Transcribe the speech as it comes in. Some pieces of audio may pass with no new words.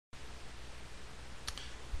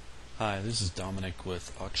Hi, this is Dominic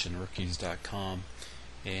with AuctionRookies.com,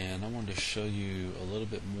 and I wanted to show you a little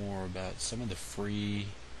bit more about some of the free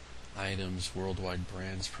items Worldwide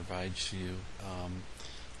Brands provides you.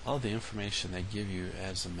 All the information they give you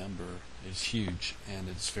as a member is huge, and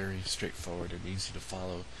it's very straightforward and easy to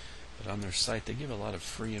follow. But on their site, they give a lot of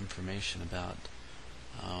free information about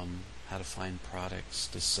how to find products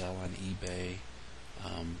to sell on eBay.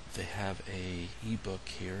 They have a ebook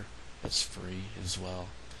here that's free as well.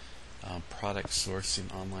 Product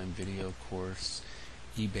sourcing online video course,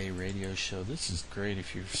 eBay radio show. This is great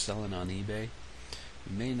if you're selling on eBay.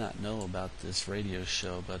 You may not know about this radio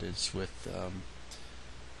show, but it's with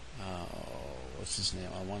what's his name?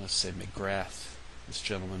 I want to say McGrath. This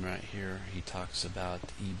gentleman right here. He talks about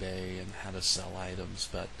eBay and how to sell items,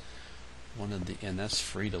 but and that's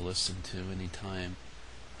free to listen to anytime.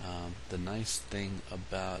 The nice thing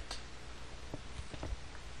about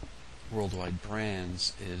Worldwide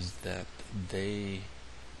Brands is that they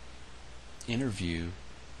interview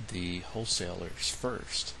the wholesalers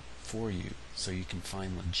first for you, so you can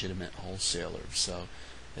find legitimate wholesalers. So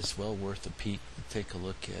it's well worth a peek to take a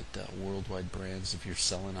look at Worldwide Brands if you're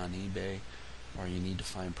selling on eBay or you need to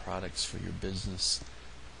find products for your business.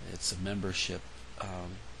 It's a membership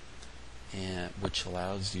and which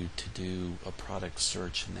allows you to do a product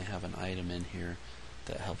search, and they have an item in here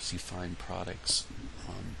that helps you find products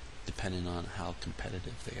depending on how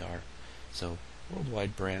competitive they are. So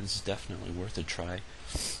Worldwide Brands is definitely worth a try.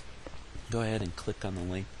 Go ahead and click on the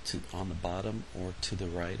link on the bottom or to the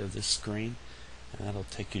right of this screen, and that'll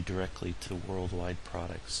take you directly to Worldwide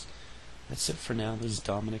Products. That's it for now. This is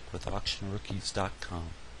Dominic with AuctionRookies.com.